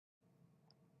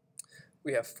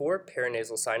We have 4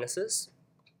 paranasal sinuses.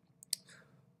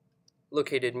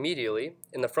 Located medially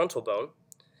in the frontal bone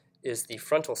is the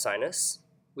frontal sinus.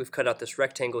 We've cut out this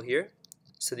rectangle here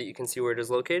so that you can see where it is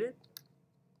located.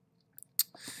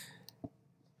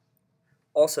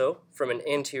 Also, from an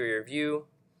anterior view,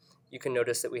 you can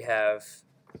notice that we have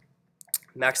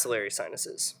maxillary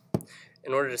sinuses.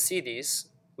 In order to see these,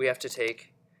 we have to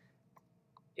take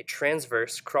a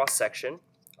transverse cross-section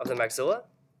of the maxilla.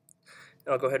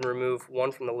 And I'll go ahead and remove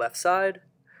one from the left side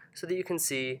so that you can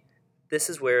see this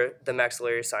is where the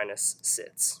maxillary sinus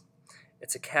sits.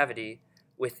 It's a cavity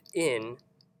within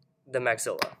the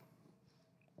maxilla.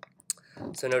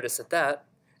 So notice that that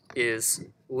is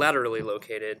laterally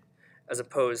located as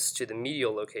opposed to the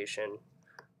medial location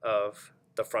of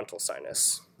the frontal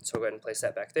sinus. So I'll go ahead and place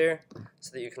that back there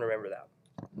so that you can remember that.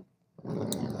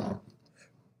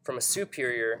 From a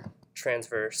superior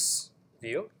transverse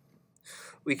view,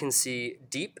 we can see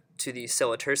deep to the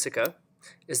sella turcica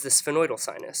is the sphenoidal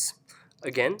sinus.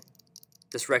 Again,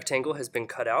 this rectangle has been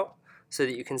cut out so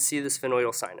that you can see the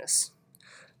sphenoidal sinus.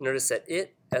 Notice that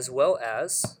it, as well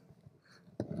as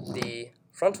the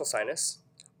frontal sinus,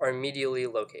 are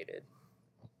medially located.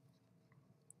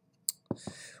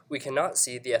 We cannot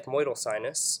see the ethmoidal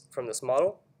sinus from this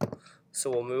model, so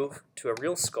we'll move to a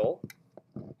real skull.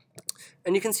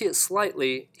 And you can see it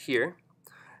slightly here.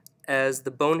 As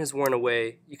the bone has worn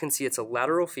away, you can see it's a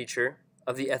lateral feature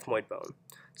of the ethmoid bone.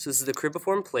 So this is the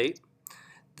cribriform plate.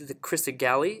 The crista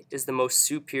galli is the most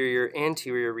superior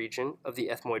anterior region of the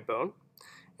ethmoid bone.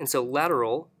 And so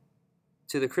lateral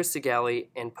to the crista galli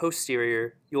and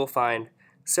posterior, you will find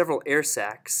several air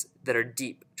sacs that are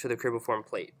deep to the cribriform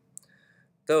plate.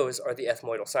 Those are the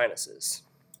ethmoidal sinuses.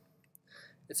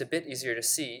 It's a bit easier to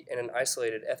see in an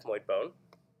isolated ethmoid bone.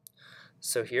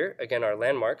 So here, again, our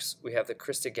landmarks, we have the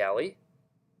crista galli.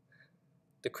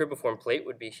 The cribriform plate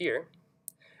would be here.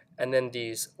 And then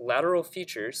these lateral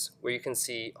features where you can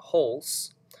see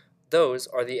holes, those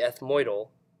are the ethmoidal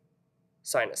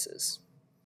sinuses.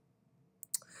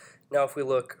 Now if we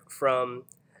look from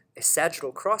a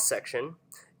sagittal cross-section,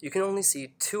 you can only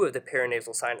see 2 of the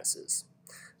paranasal sinuses,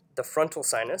 the frontal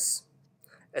sinus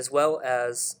as well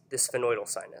as the sphenoidal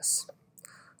sinus.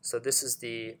 So this is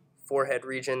the forehead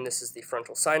region, this is the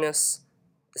frontal sinus,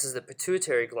 this is the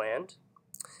pituitary gland.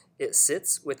 It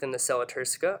sits within the sella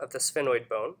turcica of the sphenoid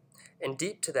bone, and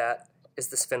deep to that is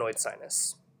the sphenoid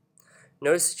sinus.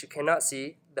 Notice that you cannot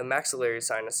see the maxillary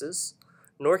sinuses,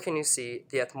 nor can you see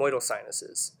the ethmoidal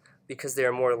sinuses, because they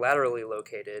are more laterally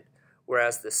located,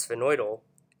 whereas the sphenoidal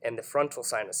and the frontal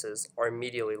sinuses are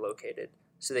medially located,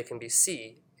 so they can be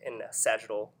seen in a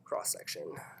sagittal cross-section.